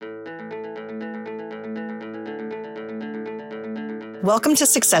Welcome to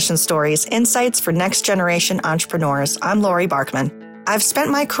Succession Stories, Insights for Next Generation Entrepreneurs. I'm Lori Barkman. I've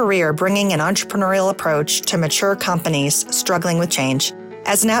spent my career bringing an entrepreneurial approach to mature companies struggling with change.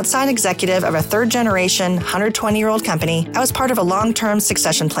 As an outside executive of a third-generation, 120-year-old company, I was part of a long-term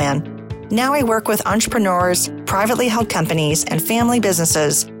succession plan. Now I work with entrepreneurs, privately held companies, and family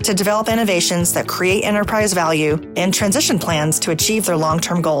businesses to develop innovations that create enterprise value and transition plans to achieve their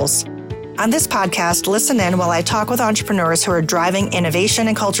long-term goals. On this podcast, listen in while I talk with entrepreneurs who are driving innovation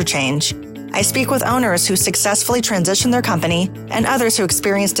and culture change. I speak with owners who successfully transition their company and others who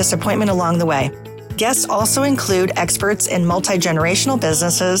experience disappointment along the way. Guests also include experts in multi-generational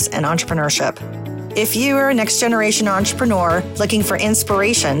businesses and entrepreneurship. If you are a next-generation entrepreneur looking for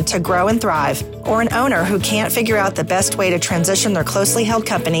inspiration to grow and thrive, or an owner who can't figure out the best way to transition their closely held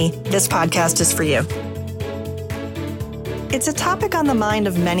company, this podcast is for you. It's a topic on the mind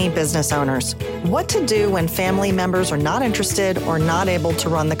of many business owners. What to do when family members are not interested or not able to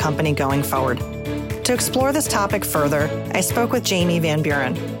run the company going forward. To explore this topic further, I spoke with Jamie Van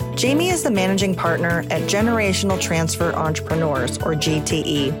Buren. Jamie is the managing partner at Generational Transfer Entrepreneurs, or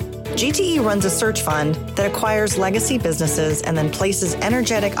GTE. GTE runs a search fund that acquires legacy businesses and then places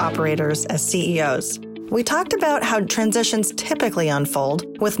energetic operators as CEOs. We talked about how transitions typically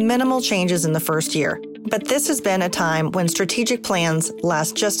unfold with minimal changes in the first year. But this has been a time when strategic plans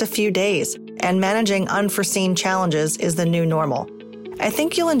last just a few days, and managing unforeseen challenges is the new normal. I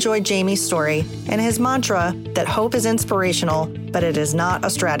think you'll enjoy Jamie's story and his mantra that hope is inspirational, but it is not a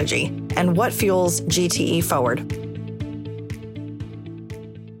strategy, and what fuels GTE forward.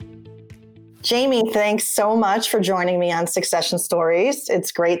 Jamie, thanks so much for joining me on Succession Stories.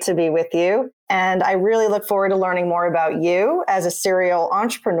 It's great to be with you, and I really look forward to learning more about you as a serial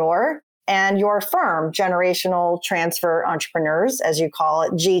entrepreneur and your firm, Generational Transfer Entrepreneurs, as you call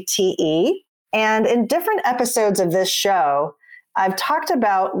it, GTE. And in different episodes of this show, I've talked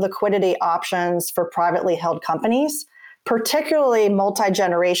about liquidity options for privately held companies, particularly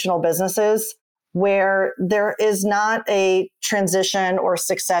multi-generational businesses, where there is not a transition or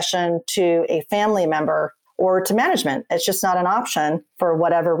succession to a family member or to management. It's just not an option for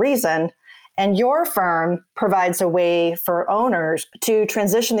whatever reason. And your firm provides a way for owners to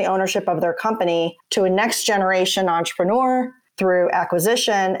transition the ownership of their company to a next generation entrepreneur through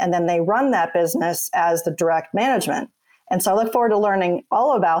acquisition, and then they run that business as the direct management. And so I look forward to learning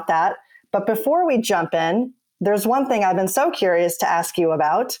all about that. But before we jump in, there's one thing I've been so curious to ask you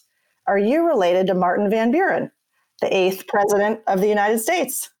about. Are you related to Martin Van Buren, the 8th president of the United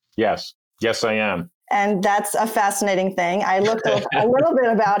States? Yes. Yes, I am. And that's a fascinating thing. I looked a little bit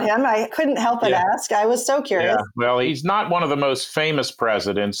about him. I couldn't help but ask. I was so curious. Yeah. Well, he's not one of the most famous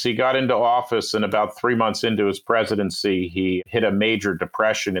presidents. He got into office, and about 3 months into his presidency, he hit a major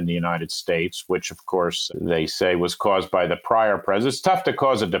depression in the United States, which, of course, they say was caused by the prior president. It's tough to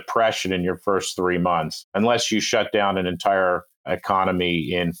cause a depression in your first 3 months unless you shut down an entire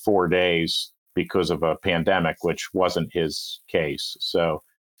economy in 4 days because of a pandemic, which wasn't his case. So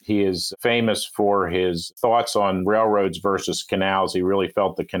he is famous for his thoughts on railroads versus canals. He really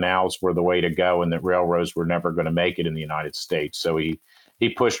felt the canals were the way to go and that railroads were never going to make it in the United States. So he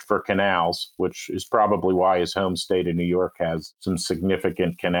pushed for canals, which is probably why his home state of New York has some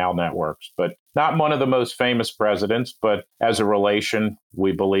significant canal networks. But not one of the most famous presidents, but as a relation,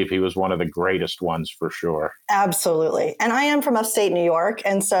 we believe he was one of the greatest ones for sure. Absolutely. And I am from upstate New York.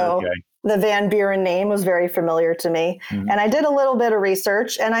 And so the Van Buren name was very familiar to me. Mm-hmm. And I did a little bit of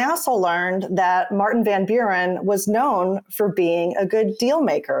research. And I also learned that Martin Van Buren was known for being a good deal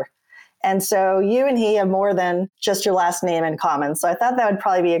maker. And so you and he have more than just your last name in common. So I thought that would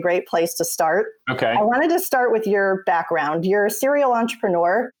probably be a great place to start. Okay. I wanted to start with your background. You're a serial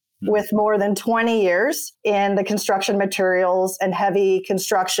entrepreneur with more than 20 years in the construction materials and heavy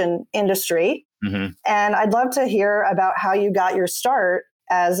construction industry. Mm-hmm. And I'd love to hear about how you got your start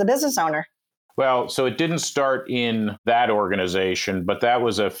as a business owner. Well, so it didn't start in that organization, but that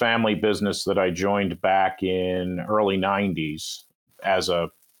was a family business that I joined back in early 90s as a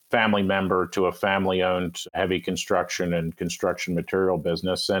family member to a family-owned heavy construction and construction material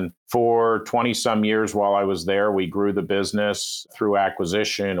business. And for 20 some years while I was there, we grew the business through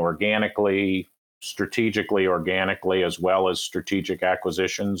acquisition organically, strategically organically, as well as strategic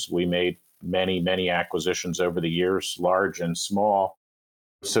acquisitions. We made many acquisitions over the years, large and small.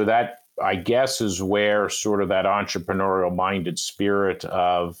 So that, I guess, is where sort of that entrepreneurial minded spirit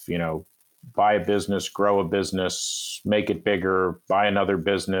of, buy a business, grow a business, make it bigger, buy another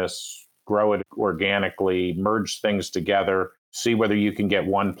business, grow it organically, merge things together, see whether you can get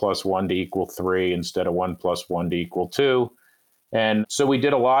 1 + 1 to equal 3 instead of 1 + 1 to equal 2. And so we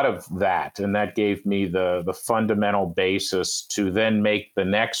did a lot of that. And that gave me the fundamental basis to then make the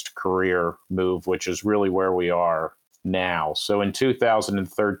next career move, which is really where we are now. So in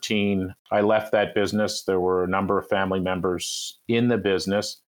 2013, I left that business. There were a number of family members in the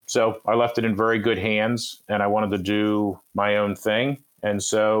business. So I left it in very good hands and I wanted to do my own thing. And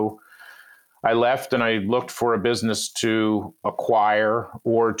so I left and I looked for a business to acquire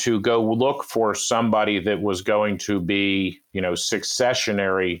or to go look for somebody that was going to be,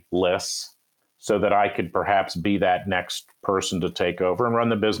 successionary-less so that I could perhaps be that next person to take over and run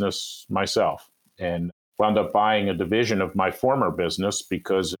the business myself. And wound up buying a division of my former business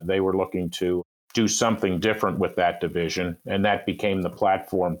because they were looking to do something different with that division. And that became the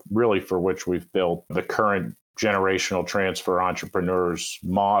platform really for which we've built the current generational transfer entrepreneurs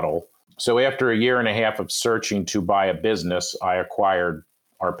model. So after a year and a half of searching to buy a business, I acquired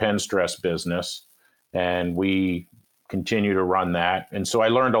our Penn Stress business and we continue to run that. And so I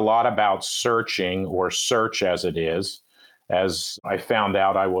learned a lot about searching, or search as it is, as I found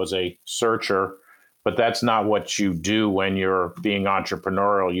out I was a searcher. But that's not what you do when you're being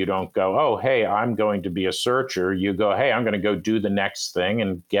entrepreneurial. You don't go, oh, hey, I'm going to be a searcher. You go, hey, I'm going to go do the next thing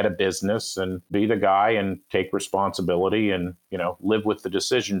and get a business and be the guy and take responsibility and, live with the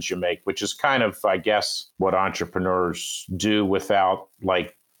decisions you make, which is kind of, I guess, what entrepreneurs do without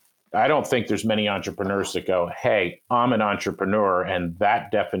I don't think there's many entrepreneurs that go, hey, I'm an entrepreneur. And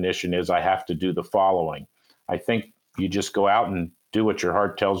that definition is I have to do the following. I think you just go out and do what your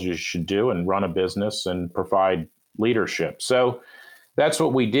heart tells you should do and run a business and provide leadership. So that's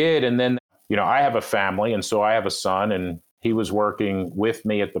what we did. And then, I have a family. And so I have a son and he was working with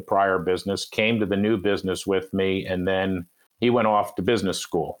me at the prior business, came to the new business with me, and then he went off to business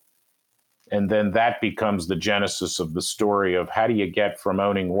school. And then that becomes the genesis of the story of how do you get from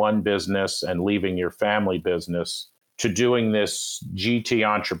owning one business and leaving your family business to doing this GT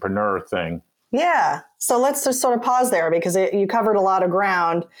entrepreneur thing. Yeah. So let's just sort of pause there because you covered a lot of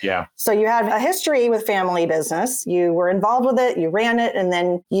ground. Yeah. So you had a history with family business. You were involved with it, you ran it, and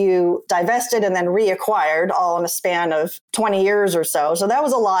then you divested and then reacquired all in a span of 20 years or so. So that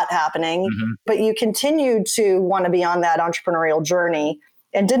was a lot happening, but you continued to want to be on that entrepreneurial journey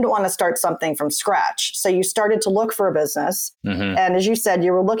and didn't want to start something from scratch. So you started to look for a business. And as you said,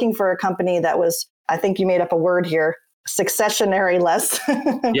 you were looking for a company that was, I think you made up a word here, successionary-less.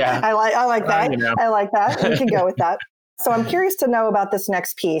 Yeah. I like that. I like that. We can go with that. So I'm curious to know about this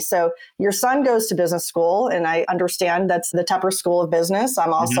next piece. So your son goes to business school, and I understand that's the Tepper School of Business.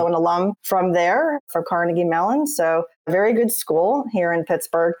 I'm also an alum from there, from Carnegie Mellon. So a very good school here in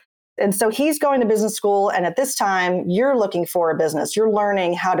Pittsburgh. And so he's going to business school. And at this time, you're looking for a business. You're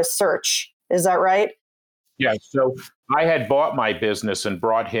learning how to search. Is that right? Yeah. So I had bought my business and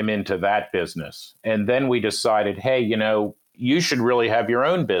brought him into that business. And then we decided, hey, you should really have your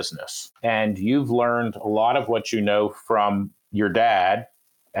own business. And you've learned a lot of what you know from your dad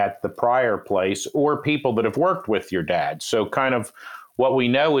at the prior place or people that have worked with your dad. So kind of what we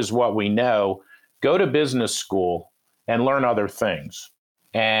know is what we know. Go to business school and learn other things.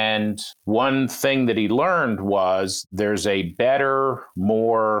 And one thing that he learned was there's a better,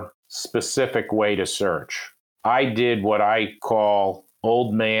 more specific way to search. I did what I call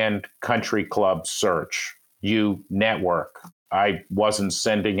old man country club search. You network. I wasn't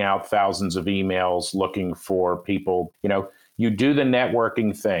sending out thousands of emails looking for people. You do the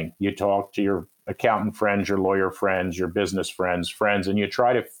networking thing. You talk to your accountant friends, your lawyer friends, your business friends, and you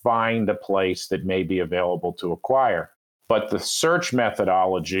try to find a place that may be available to acquire. But the search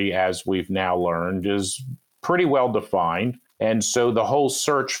methodology, as we've now learned, is pretty well defined. And so the whole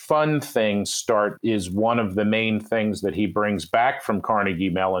search fund thing is one of the main things that he brings back from Carnegie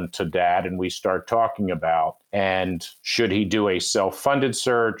Mellon to Dad, and we start talking about. And should he do a self-funded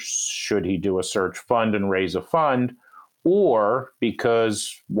search? Should he do a search fund and raise a fund? Or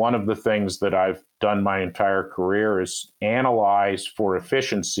because one of the things that I've done my entire career is analyze for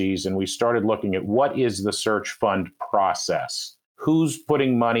efficiencies, and we started looking at what is the search fund process? Who's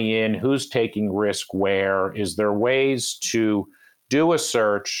putting money in? Who's taking risk where? Is there ways to do a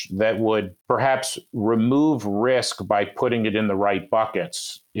search that would perhaps remove risk by putting it in the right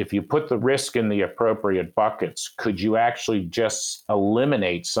buckets? If you put the risk in the appropriate buckets, could you actually just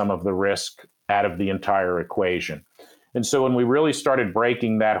eliminate some of the risk out of the entire equation? And so when we really started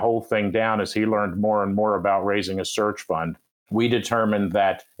breaking that whole thing down, as he learned more and more about raising a search fund, we determined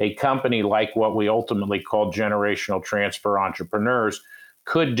that a company like what we ultimately called Generational Transfer Entrepreneurs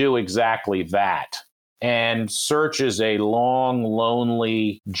could do exactly that. And search is a long,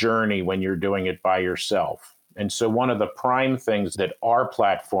 lonely journey when you're doing it by yourself. And so one of the prime things that our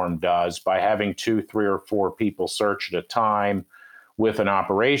platform does by having 2, 3, or 4 people search at a time, with an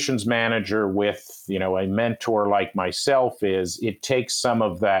operations manager, with, a mentor like myself, is it takes some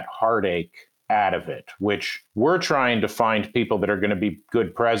of that heartache out of it, which we're trying to find people that are going to be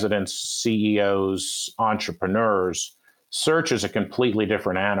good presidents, CEOs, entrepreneurs. Search is a completely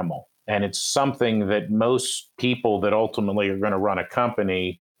different animal. And it's something that most people that ultimately are going to run a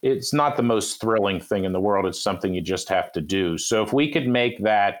company, it's not the most thrilling thing in the world. It's something you just have to do. So if we could make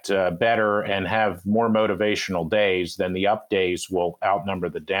that better and have more motivational days, then the up days will outnumber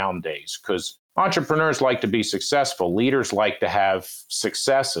the down days, because entrepreneurs like to be successful. Leaders like to have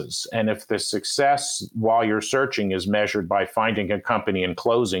successes. And if the success while you're searching is measured by finding a company and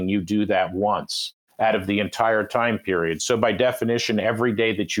closing, you do that once out of the entire time period. So by definition, every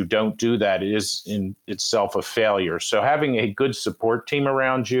day that you don't do that is in itself a failure. So having a good support team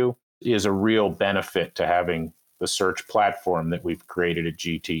around you is a real benefit to having the search platform that we've created at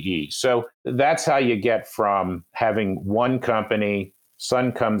GTE. So that's how you get from having one company,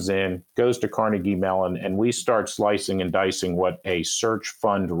 Sun comes in, goes to Carnegie Mellon, and we start slicing and dicing what a search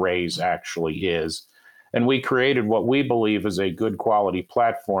fund raise actually is. And we created what we believe is a good quality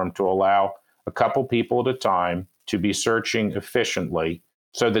platform to allow a couple people at a time to be searching efficiently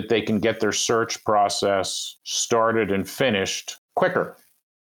so that they can get their search process started and finished quicker.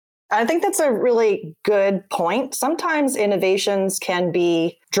 I think that's a really good point. Sometimes innovations can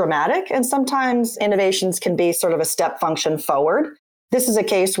be dramatic, and sometimes innovations can be sort of a step function forward. This is a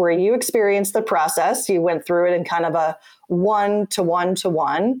case where you experienced the process, you went through it in kind of a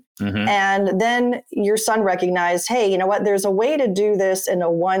 1-to-1-to-1. Mm-hmm. And then your son recognized, hey, you know what, there's a way to do this in a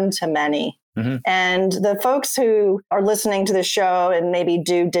 1-to-many. Mm-hmm. And the folks who are listening to the show and maybe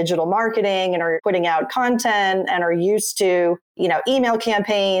do digital marketing and are putting out content and are used to, email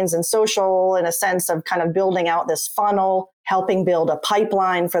campaigns and social, in a sense of kind of building out this funnel, helping build a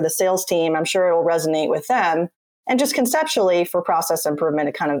pipeline for the sales team, I'm sure it'll resonate with them. And just conceptually for process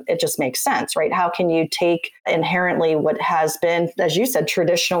improvement, it just makes sense, right? How can you take inherently what has been, as you said,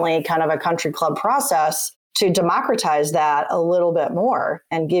 traditionally kind of a country club process to democratize that a little bit more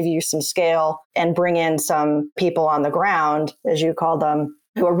and give you some scale and bring in some people on the ground, as you call them,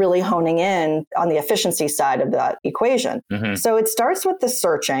 who are really honing in on the efficiency side of that equation. Mm-hmm. So it starts with the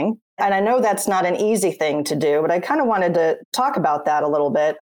searching. And I know that's not an easy thing to do, but I kind of wanted to talk about that a little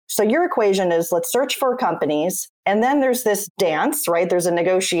bit. So your equation is let's search for companies. And then there's this dance, right? There's a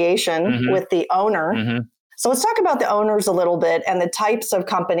negotiation mm-hmm. with the owner. Mm-hmm. So let's talk about the owners a little bit and the types of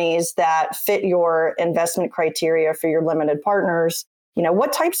companies that fit your investment criteria for your limited partners.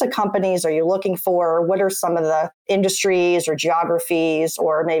 What types of companies are you looking for? What are some of the industries or geographies,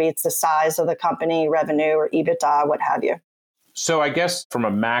 or maybe it's the size of the company, revenue or EBITDA, what have you? So I guess from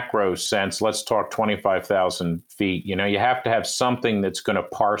a macro sense, let's talk 25,000 feet. You have to have something that's going to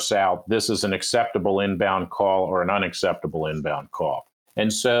parse out this is an acceptable inbound call or an unacceptable inbound call.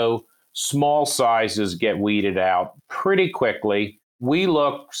 And so small sizes get weeded out pretty quickly. We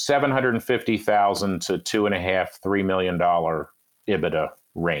look $750,000 to $2.5–3 million EBITDA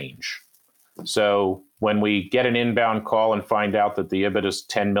range. So when we get an inbound call and find out that the EBITDA is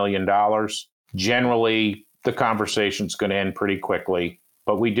 $10 million, generally the conversation's going to end pretty quickly.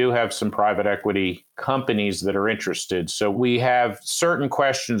 But we do have some private equity companies that are interested. So we have certain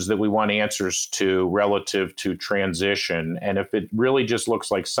questions that we want answers to relative to transition. And if it really just looks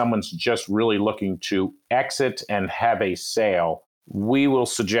like someone's just really looking to exit and have a sale, we will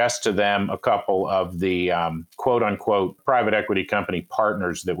suggest to them a couple of the quote unquote private equity company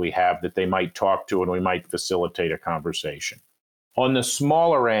partners that we have that they might talk to, and we might facilitate a conversation. On the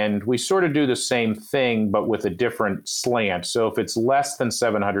smaller end, we sort of do the same thing, but with a different slant. So if it's less than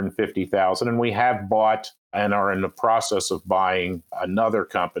 $750,000, and we have bought and are in the process of buying another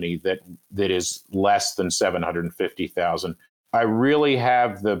company that is less than $750,000, I really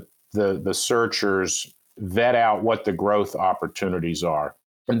have the searchers vet out what the growth opportunities are.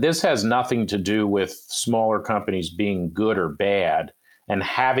 And this has nothing to do with smaller companies being good or bad and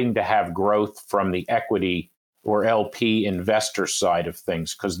having to have growth from the equity or LP investor side of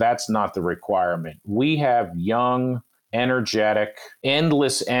things, because that's not the requirement. We have young, energetic,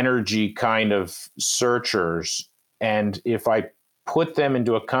 endless energy kind of searchers. And if I put them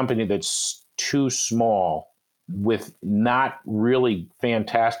into a company that's too small with not really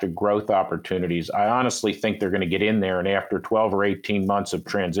fantastic growth opportunities, I honestly think they're going to get in there, and after 12 or 18 months of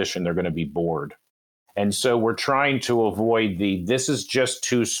transition, they're going to be bored. And so we're trying to avoid this is just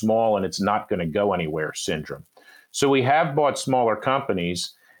too small and it's not going to go anywhere syndrome. So we have bought smaller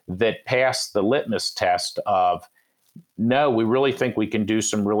companies that pass the litmus test of, no, we really think we can do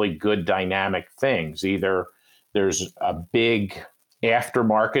some really good dynamic things. Either there's a big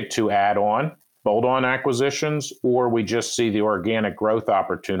aftermarket to add on, bolt-on acquisitions, or we just see the organic growth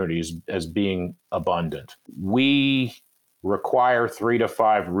opportunities as being abundant. We require 3 to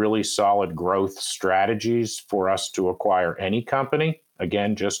 5 really solid growth strategies for us to acquire any company.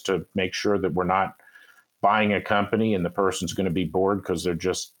 Again, just to make sure that we're not buying a company and the person's going to be bored because they're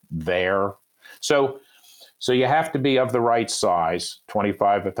just there. So you have to be of the right size,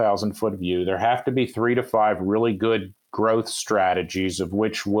 25,000 foot view. There have to be 3 to 5 really good growth strategies, of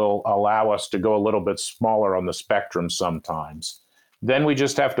which will allow us to go a little bit smaller on the spectrum sometimes. Then we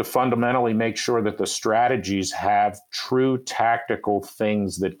just have to fundamentally make sure that the strategies have true tactical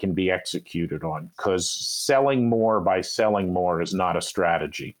things that can be executed on, because selling more by selling more is not a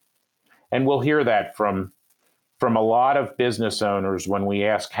strategy. And we'll hear that from a lot of business owners when we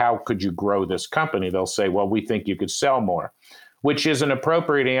ask, how could you grow this company? They'll say, well, we think you could sell more, which is an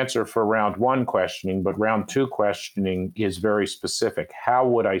appropriate answer for round 1 questioning, but round 2 questioning is very specific. How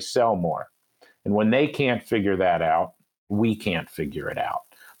would I sell more? And when they can't figure that out, we can't figure it out.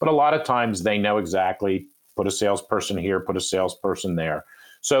 But a lot of times they know exactly, put a salesperson here, put a salesperson there.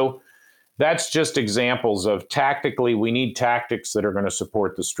 So that's just examples of tactically, we need tactics that are going to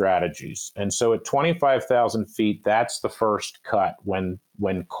support the strategies. And so at 25,000 feet, that's the first cut when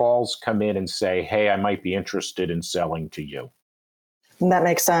calls come in and say, hey, I might be interested in selling to you. That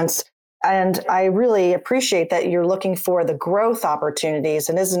makes sense. And I really appreciate that you're looking for the growth opportunities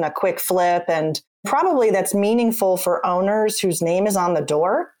and isn't a quick flip. And probably that's meaningful for owners whose name is on the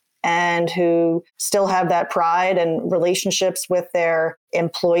door and who still have that pride and relationships with their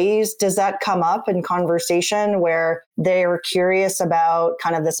employees. Does that come up in conversation where they're curious about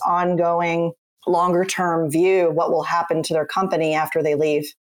kind of this ongoing longer term view, what will happen to their company after they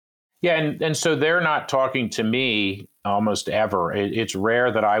leave? Yeah, and so they're not talking to me almost ever. It's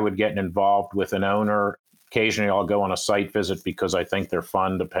rare that I would get involved with an owner. Occasionally I'll go on a site visit because I think they're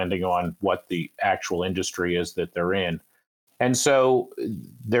fun, depending on what the actual industry is that they're in. And so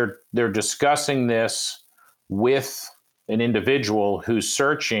they're discussing this with an individual who's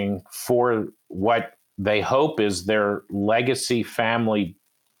searching for what they hope is their legacy family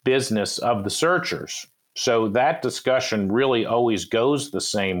business of the searchers. So that discussion really always goes the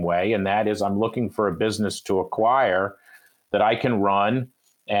same way. And that is, I'm looking for a business to acquire that I can run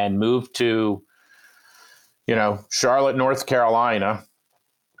and move to, Charlotte, North Carolina,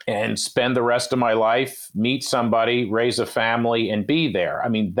 and spend the rest of my life, meet somebody, raise a family, and be there. I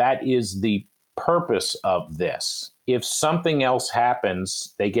mean, that is the purpose of this. If something else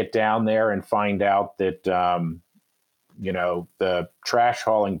happens, they get down there and find out that, the trash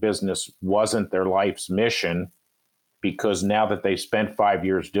hauling business wasn't their life's mission, because now that they spent 5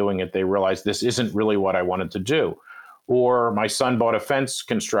 years doing it, they realize this isn't really what I wanted to do. Or my son bought a fence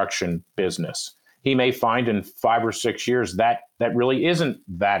construction business. He may find in 5 or 6 years that really isn't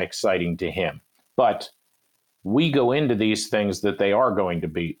that exciting to him. But we go into these things that they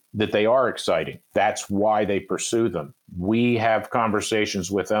are exciting. That's why they pursue them. We have conversations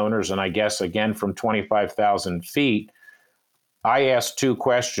with owners, and I guess, again, from 25,000 feet, I ask 2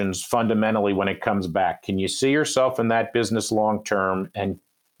 questions fundamentally when it comes back. Can you see yourself in that business long term? And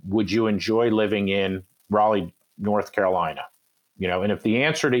would you enjoy living in Raleigh, North Carolina? And if the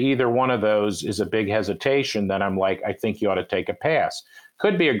answer to either one of those is a big hesitation, then I'm like, I think you ought to take a pass.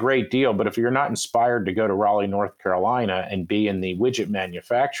 Could be a great deal, but if you're not inspired to go to Raleigh, North Carolina and be in the widget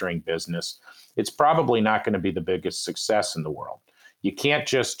manufacturing business, it's probably not going to be the biggest success in the world. You can't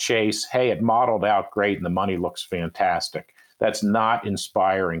just chase, hey, it modeled out great and the money looks fantastic. That's not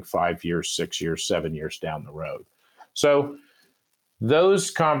inspiring 5 years, 6 years, 7 years down the road. So those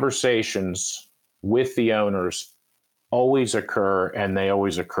conversations with the owners always occur, and they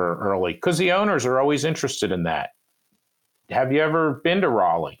always occur early because the owners are always interested in that. Have you ever been to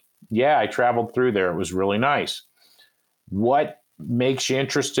Raleigh? Yeah, I traveled through there. It was really nice. What makes you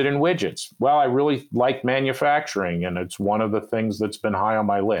interested in widgets? Well, I really like manufacturing, and it's one of the things that's been high on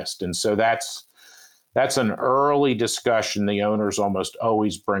my list. And so that's an early discussion. The owners almost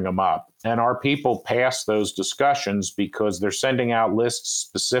always bring them up. And our people pass those discussions because they're sending out lists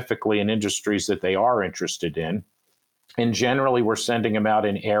specifically in industries that they are interested in. And generally, we're sending them out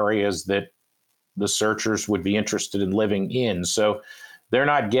in areas that the searchers would be interested in living in. So they're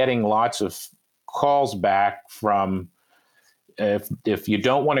not getting lots of calls back from, if you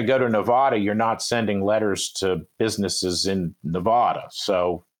don't want to go to Nevada, you're not sending letters to businesses in Nevada.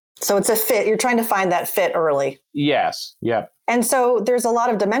 So it's a fit. You're trying to find that fit early. Yes. Yep. And so there's a lot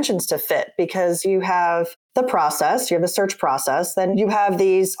of dimensions to fit, because you have the process, you have the search process, then you have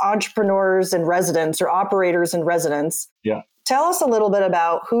these entrepreneurs in residence or operators in residence. Yeah. Tell us a little bit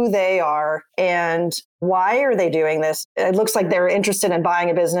about who they are and why are they doing this? It looks like they're interested in buying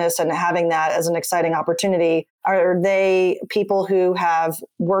a business and having that as an exciting opportunity. Are they people who have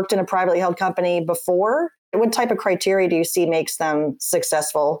worked in a privately held company before? What type of criteria do you see makes them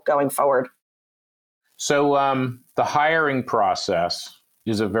successful going forward? So the hiring process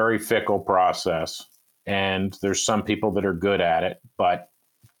is a very fickle process, and there's some people that are good at it, but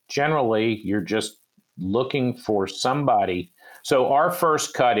generally you're just looking for somebody. So our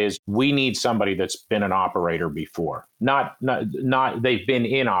first cut is we need somebody that's been an operator before. Not they've been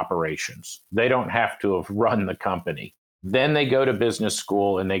in operations. They don't have to have run the company. Then they go to business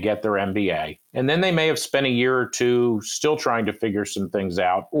school and they get their MBA. And then they may have spent a year or two still trying to figure some things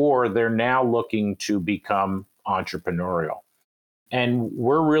out, or they're now looking to become entrepreneurial. And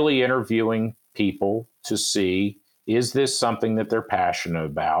we're really interviewing people to see, is this something that they're passionate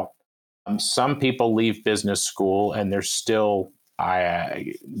about? Some people leave business school and they're still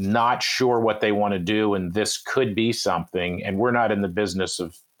not sure what they want to do, and this could be something. And we're not in the business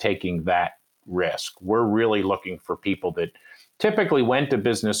of taking that risk. We're really looking for people that typically went to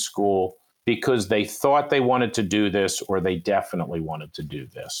business school because they thought they wanted to do this, or they definitely wanted to do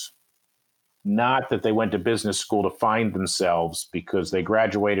this. Not that they went to business school to find themselves because they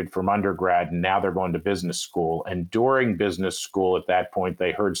graduated from undergrad and now they're going to business school. And during business school at that point,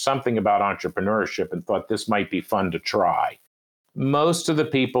 they heard something about entrepreneurship and thought this might be fun to try. Most of the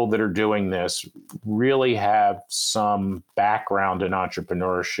people that are doing this really have some background in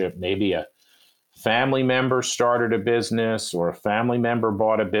entrepreneurship. Maybe a family member started a business, or a family member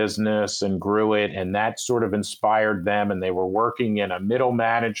bought a business and grew it, and that sort of inspired them, and they were working in a middle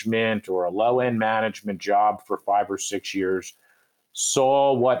management or a low-end management job for 5 or 6 years,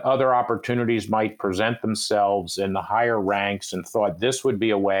 saw what other opportunities might present themselves in the higher ranks and thought this would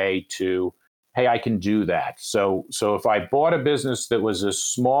be a way to, hey, I can do that. So if I bought a business that was as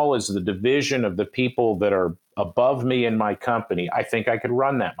small as the division of the people that are above me in my company, I think I could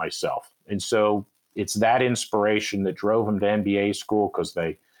run that myself. And so it's that inspiration that drove them to MBA school, because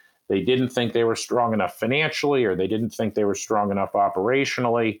they didn't think they were strong enough financially, or they didn't think they were strong enough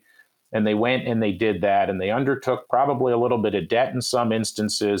operationally. And they went and they did that, and they undertook probably a little bit of debt in some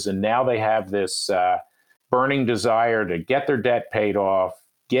instances. And now they have this burning desire to get their debt paid off,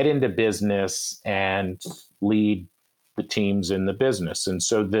 get into business, and lead the teams in the business. And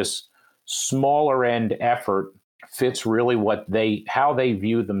so this smaller end effort fits really how they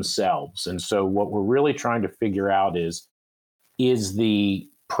view themselves. And so what we're really trying to figure out is the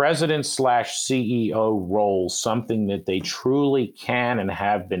president/CEO role something that they truly can and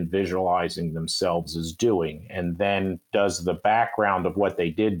have been visualizing themselves as doing? And then does the background of what they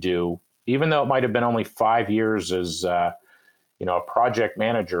did do, even though it might have been only 5 years as a project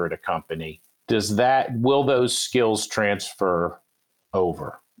manager at a company, will those skills transfer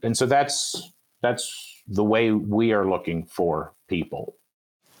over? And so that's the way we are looking for people.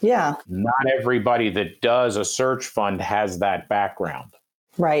 Yeah. Not everybody that does a search fund has that background.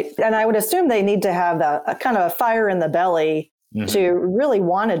 Right. And I would assume they need to have a kind of a fire in the belly to really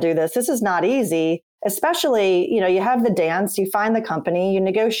want to do this. This is not easy, especially, you have the dance, you find the company, you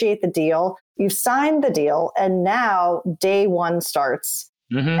negotiate the deal, you sign the deal, and now day one starts.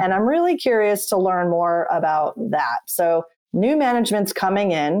 And I'm really curious to learn more about that. So new management's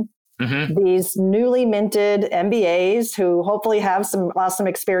coming in. These newly minted MBAs who hopefully have some awesome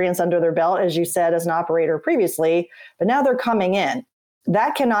experience under their belt, as you said, as an operator previously, but now they're coming in.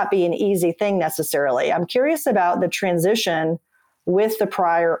 That cannot be an easy thing necessarily. I'm curious about the transition with the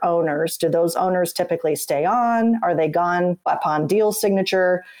prior owners. Do those owners typically stay on? Are they gone upon deal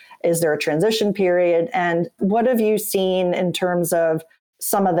signature? Is there a transition period? And what have you seen in terms of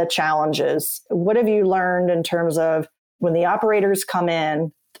some of the challenges? What have you learned in terms of when the operators come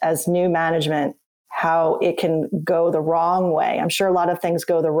in as new management, how it can go the wrong way? I'm sure a lot of things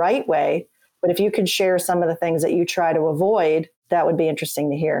go the right way, but if you could share some of the things that you try to avoid, that would be interesting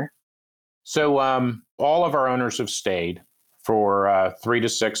to hear. So all of our owners have stayed for 3 to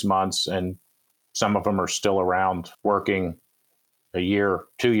 6 months, and some of them are still around working a year,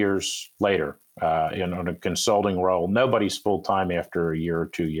 2 years later in a consulting role. Nobody's full-time after a year or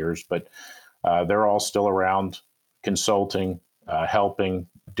 2 years, but they're all still around consulting, helping,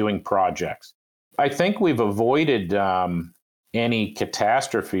 doing projects. I think we've avoided any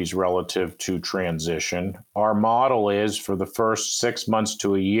catastrophes relative to transition. Our model is for the first 6 months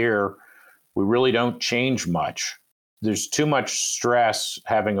to a year, we really don't change much. There's too much stress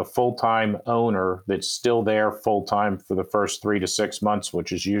having a full-time owner that's still there full-time for the first 3 to 6 months,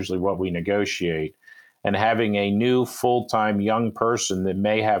 which is usually what we negotiate. and having a new full-time young person that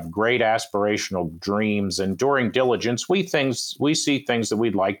may have great aspirational dreams. And during diligence, we see things that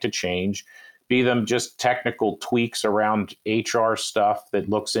we'd like to change, be them just technical tweaks around HR stuff that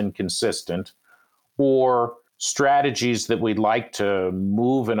looks inconsistent, or strategies that we'd like to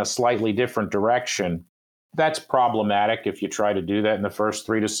move in a slightly different direction. That's problematic if you try to do that in the first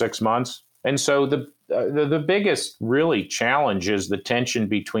 3 to 6 months. And so the biggest really challenge is the tension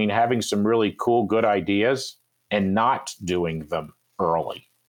between having some really cool, good ideas and not doing them early.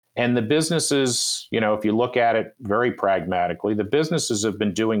 And the businesses, if you look at it very pragmatically, the businesses have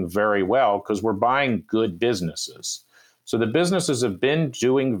been doing very well because we're buying good businesses. So the businesses have been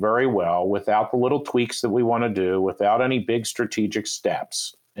doing very well without the little tweaks that we want to do, without any big strategic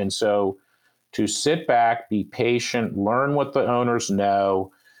steps. And so to sit back, be patient, learn what the owners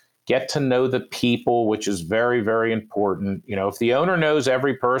know, get to know the people, which is very, very important. If the owner knows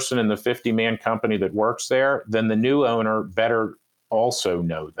every person in the 50-man company that works there, then the new owner better also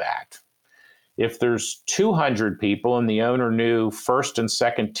know that. If there's 200 people and the owner knew first and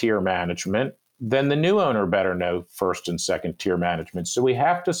second tier management, then the new owner better know first and second tier management. So we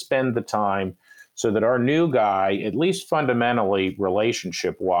have to spend the time so that our new guy, at least fundamentally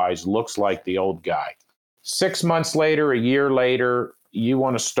relationship-wise, looks like the old guy. 6 months later, a year later, you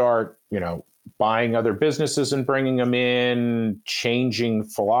want to start, buying other businesses and bringing them in, changing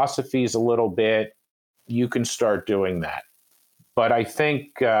philosophies a little bit, you can start doing that. But I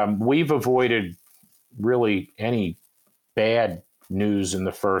think we've avoided really any bad news in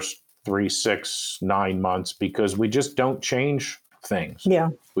the first 3, 6, 9 months because we just don't change things. Yeah.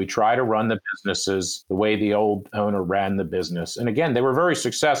 We try to run the businesses the way the old owner ran the business. And again, they were very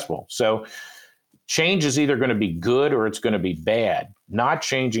successful. So change is either going to be good or it's going to be bad. Not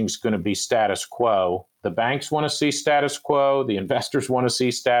changing is going to be status quo. The banks want to see status quo. The investors want to see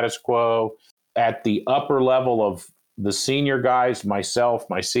status quo. At the upper level of the senior guys, myself,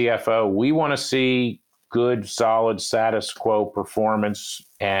 my CFO, we want to see good, solid status quo performance.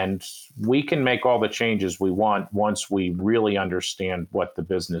 And we can make all the changes we want once we really understand what the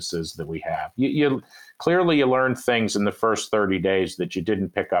business is that we have. You clearly learn things in the first 30 days that you didn't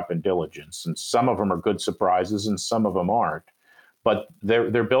pick up in diligence. And some of them are good surprises and some of them aren't. But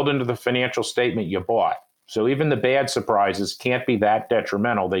they're built into the financial statement you bought. So even the bad surprises can't be that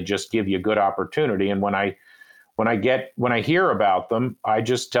detrimental. They just give you good opportunity. And when I hear about them, I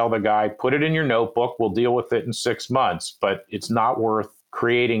just tell the guy, put it in your notebook. We'll deal with it in 6 months, but it's not worth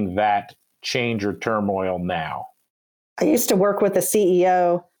creating that change or turmoil now. I used to work with a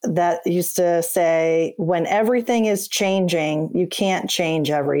CEO that used to say, when everything is changing, you can't change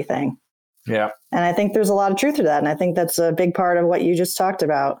everything. Yeah. And I think there's a lot of truth to that. And I think that's a big part of what you just talked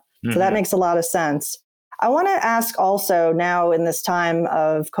about. Mm-hmm. So that makes a lot of sense. I want to ask also now in this time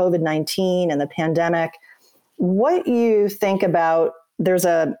of COVID-19 and the pandemic, what you think about, there's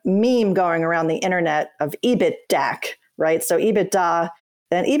a meme going around the internet of EBITDA, right? So EBITDA,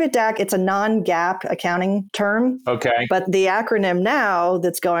 and EBITDA, it's a non-GAAP accounting term. Okay. But the acronym now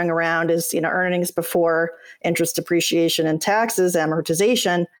that's going around is, earnings before interest, depreciation, and taxes,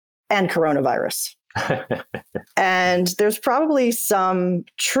 amortization, and coronavirus. And there's probably some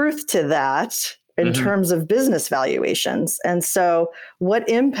truth to that in terms of business valuations. And so what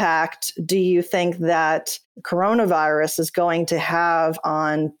impact do you think that coronavirus is going to have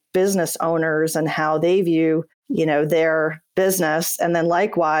on business owners and how they view, their business? And then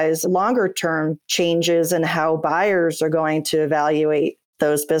likewise, longer term changes in how buyers are going to evaluate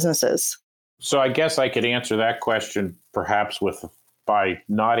those businesses. So I guess I could answer that question perhaps by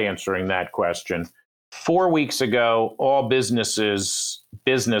not answering that question. 4 weeks ago, all businesses'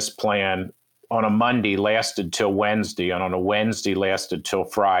 business plan on a Monday lasted till Wednesday, and on a Wednesday lasted till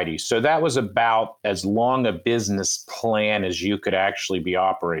Friday. So that was about as long a business plan as you could actually be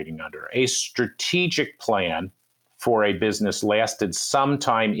operating under. A strategic plan for a business lasted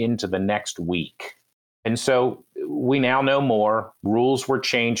sometime into the next week. And so we now know more. Rules were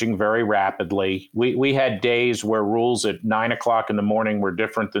changing very rapidly. We had days where rules at 9 o'clock in the morning were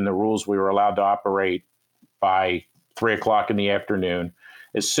different than the rules we were allowed to operate by 3 o'clock in the afternoon.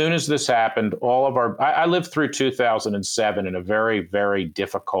 As soon as this happened, I lived through 2007 in a very, very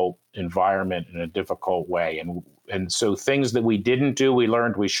difficult environment in a difficult way. And so things that we didn't do, we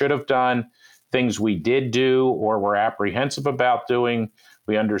learned we should have done. Things we did do or were apprehensive about doing,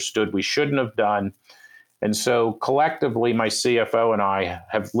 we understood we shouldn't have done. And so collectively, my CFO and I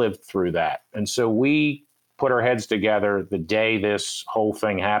have lived through that. And so we put our heads together the day this whole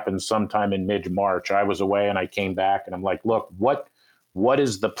thing happened sometime in mid-March. I was away and I came back and I'm like, look, what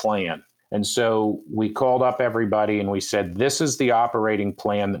is the plan? And so we called up everybody and we said, this is the operating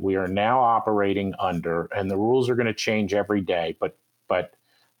plan that we are now operating under, and the rules are going to change every day. But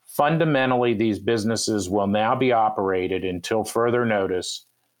fundamentally, these businesses will now be operated until further notice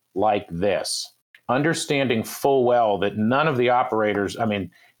like this, understanding full well that none of the operators,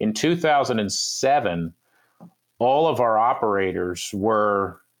 in 2007, all of our operators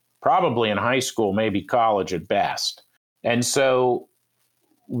were probably in high school, maybe college at best. And so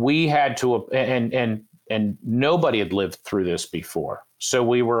we had to, and nobody had lived through this before. So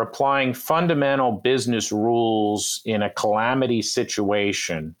we were applying fundamental business rules in a calamity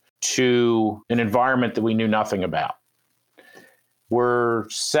situation to an environment that we knew nothing about. We're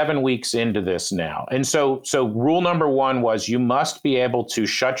 7 weeks into this now. And so rule number one was you must be able to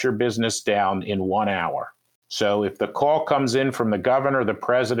shut your business down in 1 hour. So if the call comes in from the governor, the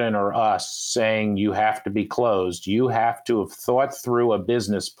president, or us saying you have to be closed, you have to have thought through a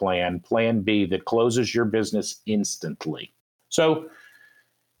business plan, plan B, that closes your business instantly. So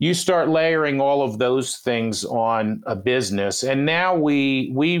you start layering all of those things on a business. And now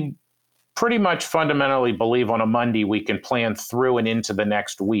we pretty much fundamentally believe on a Monday we can plan through and into the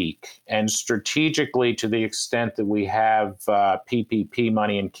next week. And strategically, to the extent that we have PPP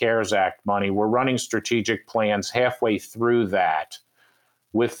money and CARES Act money, we're running strategic plans halfway through that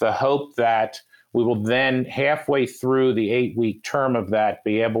with the hope that we will then, halfway through the 8-week term of that,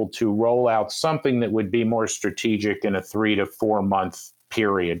 be able to roll out something that would be more strategic in a 3 to 4 month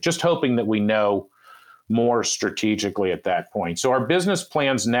period, just hoping that we know more strategically at that point. So our business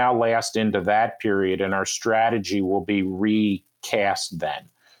plans now last into that period, and our strategy will be recast then.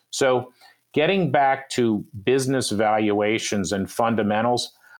 So getting back to business valuations and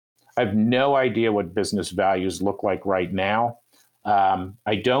fundamentals, I have no idea what business values look like right now.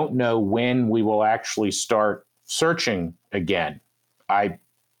 I don't know when we will actually start searching again. I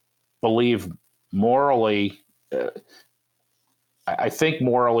believe morally, I think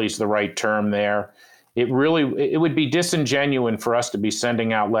morally is the right term there. It would be disingenuous for us to be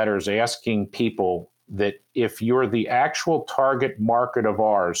sending out letters asking people that if you're the actual target market of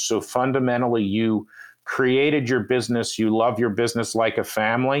ours, so fundamentally you created your business, you love your business like a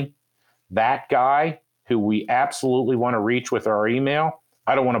family, that guy who we absolutely want to reach with our email,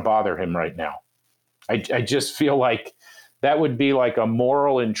 I don't want to bother him right now. I just feel like that would be like a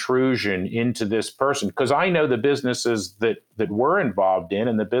moral intrusion into this person, because I know the businesses that we're involved in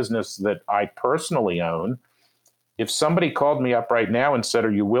and the business that I personally own. If somebody called me up right now and said,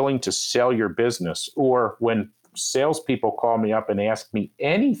 are you willing to sell your business? Or when salespeople call me up and ask me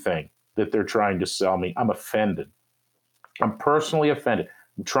anything that they're trying to sell me, I'm offended. I'm personally offended.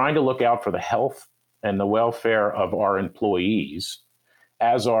 I'm trying to look out for the health and the welfare of our employees,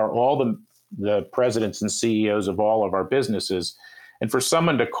 as are all the presidents and CEOs of all of our businesses. And for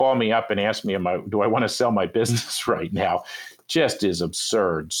someone to call me up and ask me, do I want to sell my business right now, just is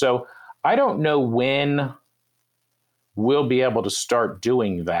absurd. So I don't know when we'll be able to start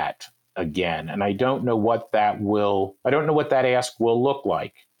doing that again. And I don't know what that ask will look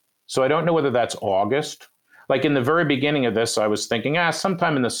like. So I don't know whether that's August. Like in the very beginning of this, I was thinking,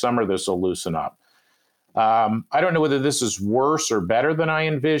 sometime in the summer, this will loosen up. I don't know whether this is worse or better than I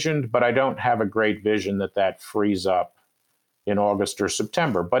envisioned, but I don't have a great vision that frees up in August or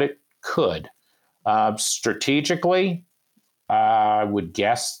September, but it could. Strategically, I would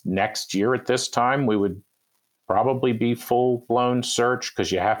guess next year at this time, we would probably be full-blown search,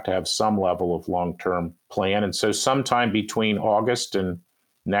 because you have to have some level of long-term plan. And so sometime between August and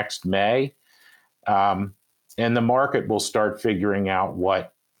next May, and the market will start figuring out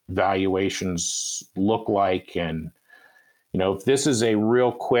what valuations look like. And, if this is a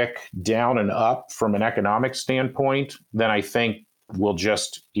real quick down and up from an economic standpoint, then I think we'll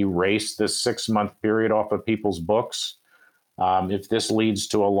just erase this 6-month period off of people's books. If this leads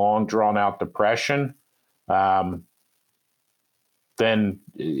to a long drawn out depression, then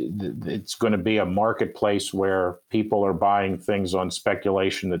it's going to be a marketplace where people are buying things on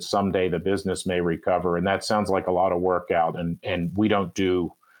speculation that someday the business may recover. And that sounds like a lot of workout. And we don't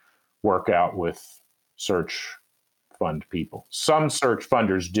do workout with search fund people. Some search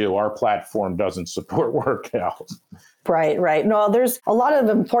funders do. Our platform doesn't support workout. Right. No, there's a lot of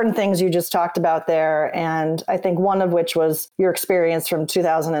important things you just talked about there. And I think one of which was your experience from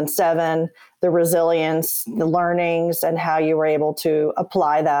 2007, the resilience, the learnings, and how you were able to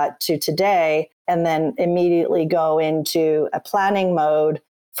apply that to today, and then immediately go into a planning mode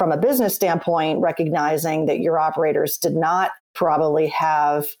from a business standpoint, recognizing that your operators did not probably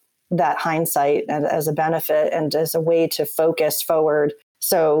have that hindsight as a benefit and as a way to focus forward.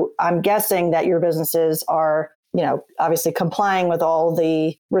 So I'm guessing that your businesses are obviously complying with all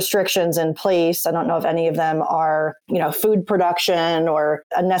the restrictions in place. I don't know if any of them are, food production or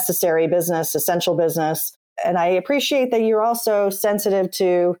a necessary business, essential business. And I appreciate that you're also sensitive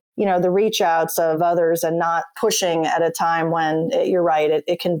to, the reach outs of others and not pushing at a time when you're right.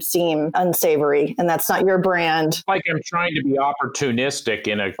 It can seem unsavory, and that's not your brand. Like I'm trying to be opportunistic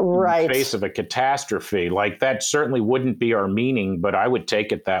in the face of a catastrophe. Like that certainly wouldn't be our meaning, but I would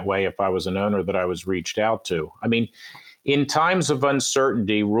take it that way if I was an owner that I was reached out to. I mean, in times of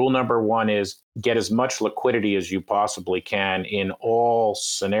uncertainty, rule number one is get as much liquidity as you possibly can in all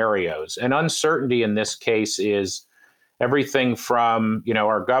scenarios. And uncertainty in this case is everything from,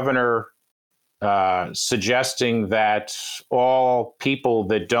 our governor suggesting that all people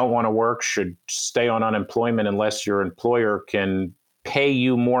that don't want to work should stay on unemployment unless your employer can pay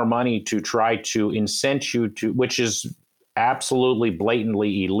you more money to try to incent you to, which is absolutely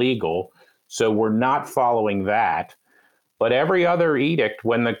blatantly illegal. So we're not following that. But every other edict,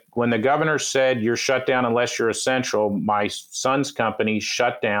 when the governor said you're shut down unless you're essential, my son's company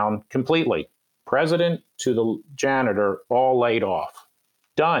shut down completely. President to the janitor, all laid off.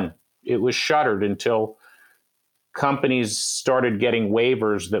 Done. It was shuttered until companies started getting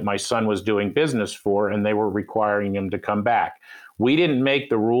waivers that my son was doing business for, and they were requiring him to come back. We didn't make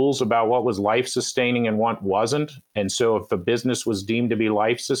the rules about what was life-sustaining and what wasn't. And so if a business was deemed to be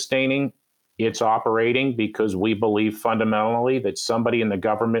life-sustaining, it's operating because we believe fundamentally that somebody in the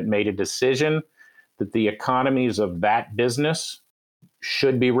government made a decision that the economies of that business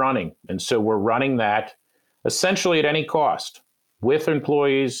should be running. And so we're running that essentially at any cost with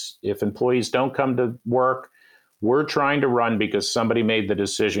employees. If employees don't come to work, we're trying to run because somebody made the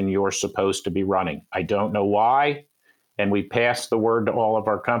decision you're supposed to be running. I don't know why. And we pass the word to all of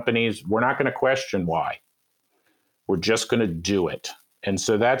our companies. We're not going to question why. We're just going to do it. And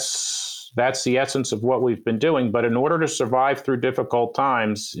so that's the essence of what we've been doing. But in order to survive through difficult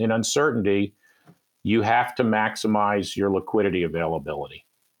times in uncertainty, you have to maximize your liquidity availability.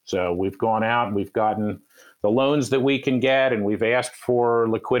 So we've gone out and we've gotten the loans that we can get, and we've asked for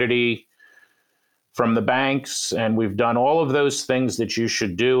liquidity from the banks, and we've done all of those things that you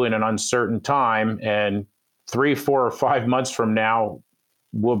should do in an uncertain time. And 3, 4, or 5 months from now,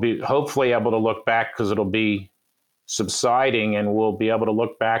 we'll be hopefully able to look back because it'll be subsiding, and we'll be able to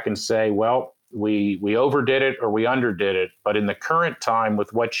look back and say, well, we overdid it or we underdid it. But in the current time,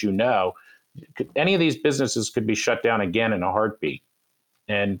 with what any of these businesses could be shut down again in a heartbeat.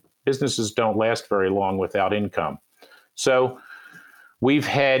 And businesses don't last very long without income. So we've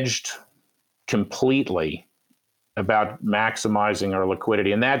hedged completely about maximizing our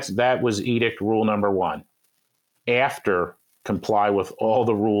liquidity. And that was edict rule number one. After comply with all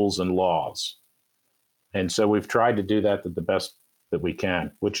the rules and laws. And so we've tried to do that the best that we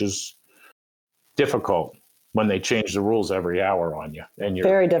can, which is difficult when they change the rules every hour on you. And you're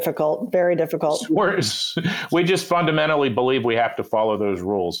very difficult. We just fundamentally believe we have to follow those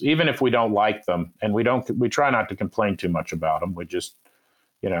rules, even if we don't like them. And we try not to complain too much about them. We just,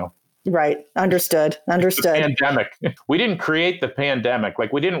 Right. Understood. The pandemic. We didn't create the pandemic.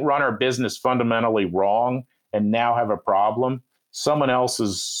 Like we didn't run our business fundamentally wrong and now have a problem. Someone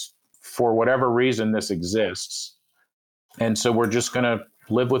else's, for whatever reason, this exists. And so we're just going to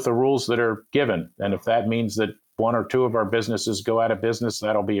live with the rules that are given. And if that means that 1 or 2 of our businesses go out of business,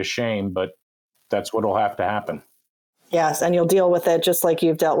 that'll be a shame, but that's what'll have to happen. Yes, and you'll deal with it just like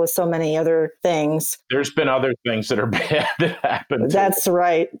you've dealt with so many other things. There's been other things that are bad that happened. That's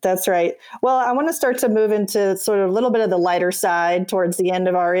right. Well, I want to start to move into sort of a little bit of the lighter side towards the end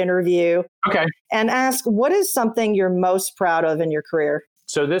of our interview. Okay. And ask, what is something you're most proud of in your career?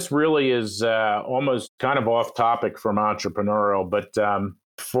 So this really is almost kind of off topic from entrepreneurial, but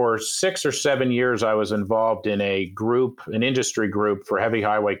for 6 or 7 years, I was involved in an industry group for heavy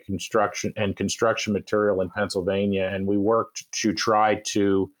highway construction and construction material in Pennsylvania. And we worked to try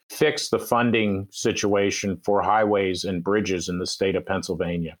to fix the funding situation for highways and bridges in the state of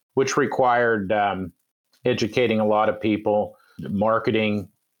Pennsylvania, which required educating a lot of people, marketing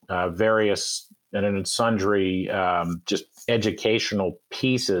various and sundry just educational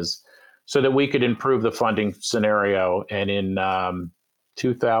pieces so that we could improve the funding scenario. And in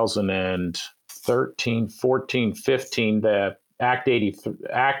 2013, 14, 15, the Act, I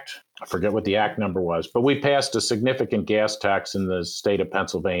forget what the act number was, but we passed a significant gas tax in the state of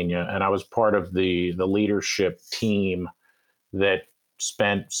Pennsylvania. And I was part of the leadership team that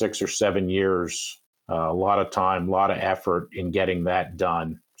spent 6 or 7 years, a lot of time, a lot of effort in getting that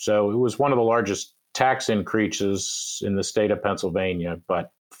done. So it was one of the largest tax increases in the state of Pennsylvania,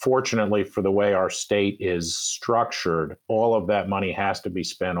 but fortunately for the way our state is structured, all of that money has to be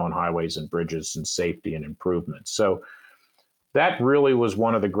spent on highways and bridges and safety and improvements. So that really was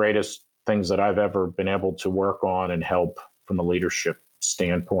one of the greatest things that I've ever been able to work on and help from a leadership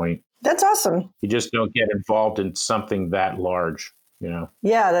standpoint. That's awesome. You just don't get involved in something that large.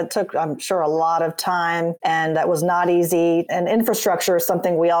 Yeah, that took, I'm sure, a lot of time, and that was not easy. And infrastructure is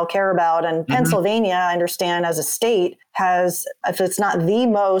something we all care about. And Pennsylvania, I understand, as a state, has, if it's not the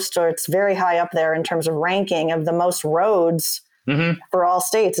most, or it's very high up there in terms of ranking of the most roads for all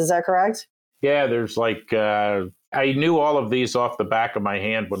states. Is that correct? Yeah, there's I knew all of these off the back of my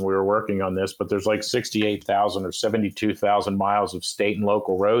hand when we were working on this, but there's 68,000 or 72,000 miles of state and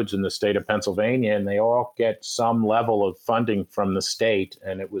local roads in the state of Pennsylvania, and they all get some level of funding from the state,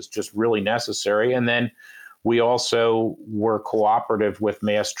 and it was just really necessary. And then we also were cooperative with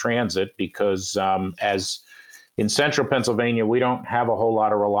mass transit because as in central Pennsylvania, we don't have a whole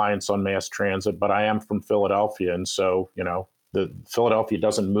lot of reliance on mass transit, but I am from Philadelphia, and so, Philadelphia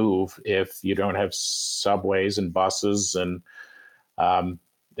doesn't move if you don't have subways and buses and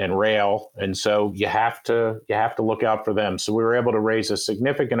rail, and so you have to look out for them. So we were able to raise a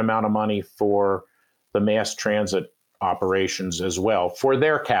significant amount of money for the mass transit operations as well, for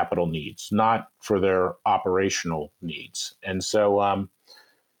their capital needs, not for their operational needs. And so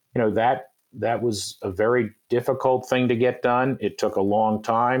that was a very difficult thing to get done. It took a long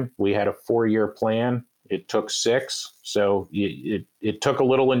time. We had a 4-year plan. It took 6. So it took a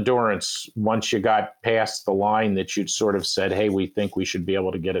little endurance once you got past the line that you'd sort of said, hey, we think we should be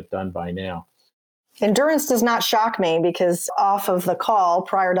able to get it done by now. Endurance does not shock me, because off of the call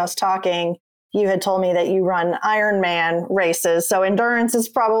prior to us talking, you had told me that you run Ironman races. So endurance is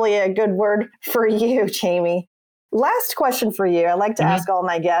probably a good word for you, Jamie. Last question for you. I like to ask all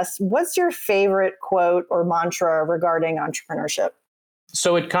my guests, what's your favorite quote or mantra regarding entrepreneurship?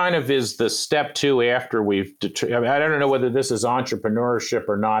 So it kind of is the step 2 after I don't know whether this is entrepreneurship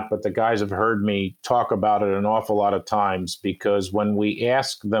or not, but the guys have heard me talk about it an awful lot of times, because when we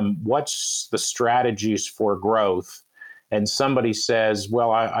ask them, what's the strategies for growth? And somebody says,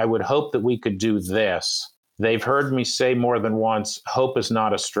 well, I would hope that we could do this. They've heard me say more than once, hope is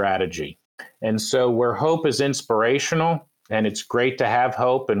not a strategy. And so where hope is inspirational, and it's great to have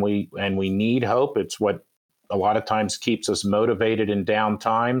hope, and we need hope. It's what a lot of times keeps us motivated in down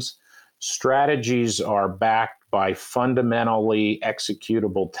times. Strategies are backed by fundamentally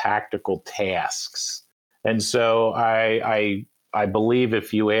executable tactical tasks. And so I believe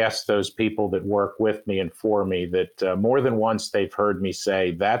if you ask those people that work with me and for me that more than once they've heard me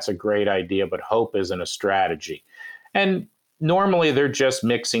say, that's a great idea, but hope isn't a strategy. And normally they're just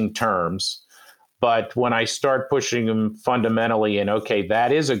mixing terms. But when I start pushing them fundamentally in, okay,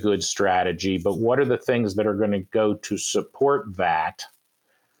 that is a good strategy, but what are the things that are going to go to support that?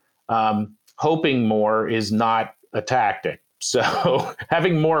 Hoping more is not a tactic. So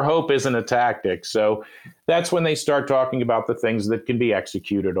having more hope isn't a tactic. So that's when they start talking about the things that can be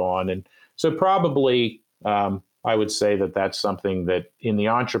executed on. And so probably I would say that that's something that in the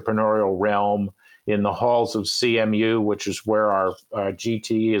entrepreneurial realm, in the halls of CMU, which is where our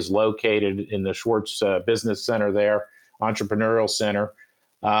GTE is located in the Schwartz Business Center there, Entrepreneurial Center.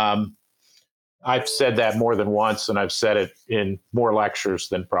 I've said that more than once, and I've said it in more lectures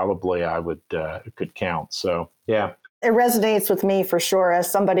than probably I could count. So, yeah. It resonates with me for sure,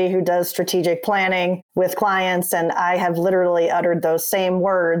 as somebody who does strategic planning with clients, and I have literally uttered those same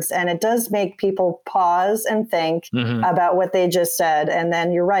words, and it does make people pause and think about what they just said. And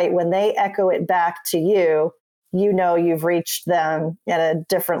then you're right, when they echo it back to you, you've reached them at a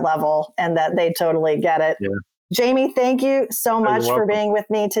different level and that they totally get it. Yeah. Jamie, thank you so much for being with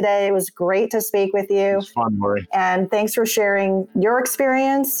me today. It was great to speak with you. It was fun, Lori. And thanks for sharing your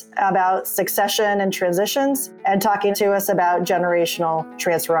experience about succession and transitions and talking to us about generational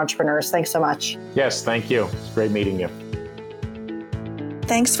transfer entrepreneurs. Thanks so much. Yes, thank you. It's great meeting you.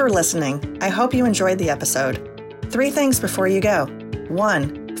 Thanks for listening. I hope you enjoyed the episode. 3 things before you go.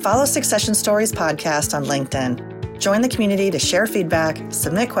 1, follow Succession Stories podcast on LinkedIn. Join the community to share feedback,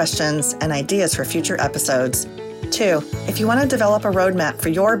 submit questions, and ideas for future episodes. 2, if you want to develop a roadmap for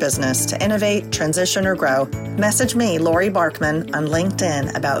your business to innovate, transition, or grow, message me, Lori Barkman, on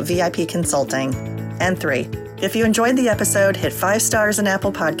LinkedIn about VIP consulting. And 3, if you enjoyed the episode, hit 5 stars in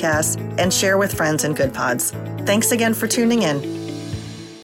Apple Podcasts and share with friends in Good Pods. Thanks again for tuning in.